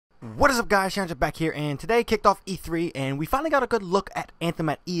What is up, guys? ShadowNinja back here, and today kicked off E3, and we finally got a good look at Anthem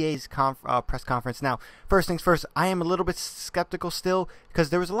at EA's press conference. Now, first things first, I am a little bit skeptical still,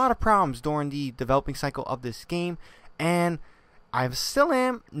 because there was a lot of problems during the developing cycle of this game, and I still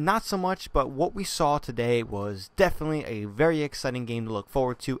am, not so much, but what we saw today was definitely a very exciting game to look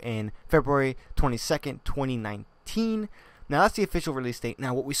forward to in February 22nd, 2019. Now, that's the official release date.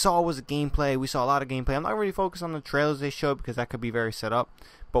 Now, what we saw was a gameplay. We saw a lot of gameplay. I'm not really focused on the trailers they showed because that could be very set up.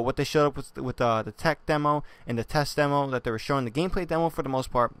 But what they showed up with the tech demo and the test demo that they were showing, the gameplay demo for the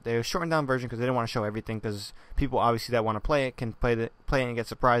most part, they were shortened down version because they didn't want to show everything, because people obviously that want to play it can play it and get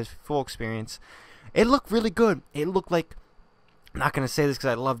surprised full experience. It looked really good. It looked like, I'm not going to say this because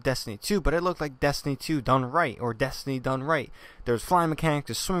I love Destiny 2, but it looked like Destiny 2 done right, or Destiny done right. There's flying mechanics,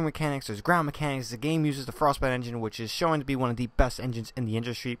 there's swimming mechanics, there's ground mechanics. The game uses the Frostbite engine, which is showing to be one of the best engines in the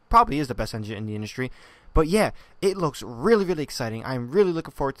industry. Probably is the best engine in the industry. But yeah, it looks really, really exciting. I'm really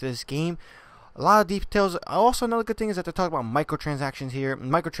looking forward to this game. A lot of details. Also, another good thing is that they're talking about microtransactions here.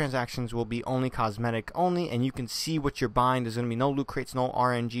 Microtransactions will be only cosmetic only, and you can see what you're buying. There's going to be no loot crates, no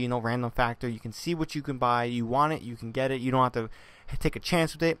RNG, no random factor. You can see what you can buy. You want it, you can get it. You don't have to take a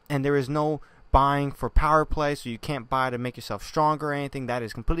chance with it. And there is no buying for power play, so you can't buy to make yourself stronger or anything. That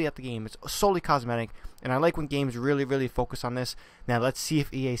is completely at the game. It's solely cosmetic, and I like when games really focus on this. Now, let's see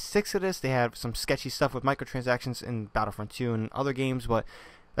if EA sticks to this. They have some sketchy stuff with microtransactions in Battlefront 2 and other games, but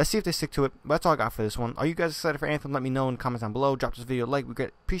let's see if they stick to it. That's all I got for this one. Are you guys excited for Anthem? Let me know in the comments down below. Drop this video a like. We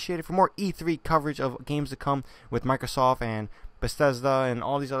get appreciated. For more E3 coverage of games to come with Microsoft and Bethesda and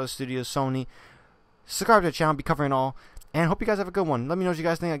all these other studios, Sony, subscribe to the channel. I'll be covering all. And hope you guys have a good one. Let me know what you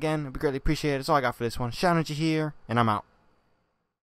guys think again. It'd be greatly appreciated. That's all I got for this one. ShadowNinja here, and I'm out.